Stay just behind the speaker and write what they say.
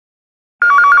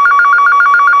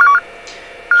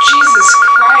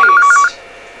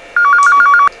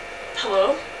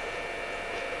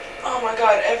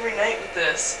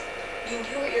this? You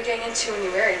knew what you're getting into when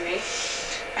you married me.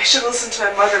 I should listen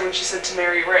to my mother when she said to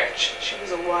marry rich. She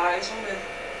was a wise woman.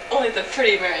 Only the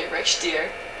pretty marry rich, dear.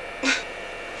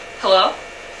 Hello?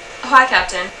 Oh, hi,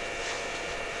 Captain.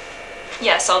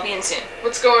 Yes, I'll be in soon.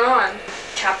 What's going on?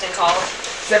 Captain called.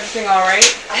 Is everything alright?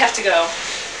 I have to go.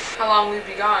 How long will you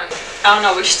be gone? I don't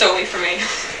know, but she's still waiting for me.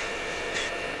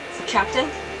 Captain?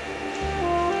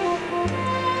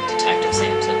 Detective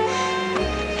Sampson.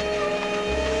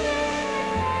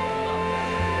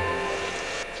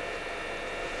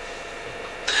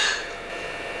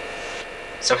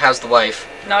 So how's the wife?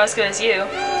 Not as good as you. Do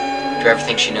you ever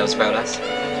think she knows about us?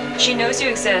 She knows you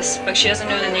exist, but she doesn't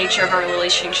know the nature of our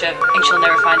relationship, and she'll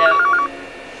never find out.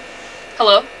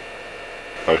 Hello?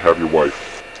 I have your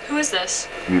wife. Who is this?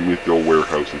 Meet me at the old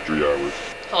warehouse in 3 hours.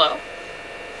 Hello?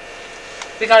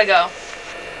 We gotta go.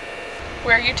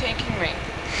 Where are you taking me?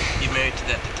 You're married to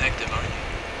that detective, aren't you?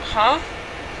 Huh?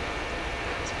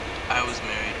 I was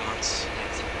married once.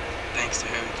 Thanks to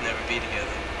her, we can never be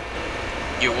together.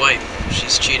 Your wife,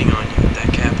 she's cheating on you with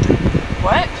that captain.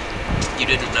 What? You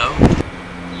didn't know?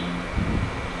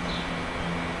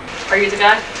 Are you the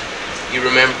guy? You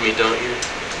remember me, don't you?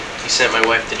 You sent my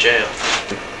wife to jail.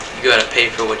 You gotta pay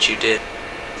for what you did.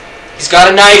 He's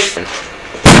got a knife!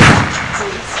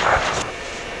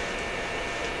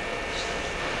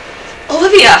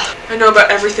 Olivia! I know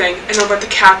about everything. I know about the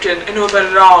captain. I know about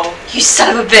it all. You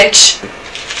son of a bitch!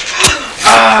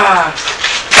 Ah!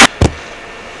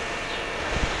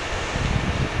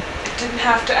 It didn't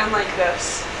have to end like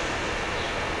this.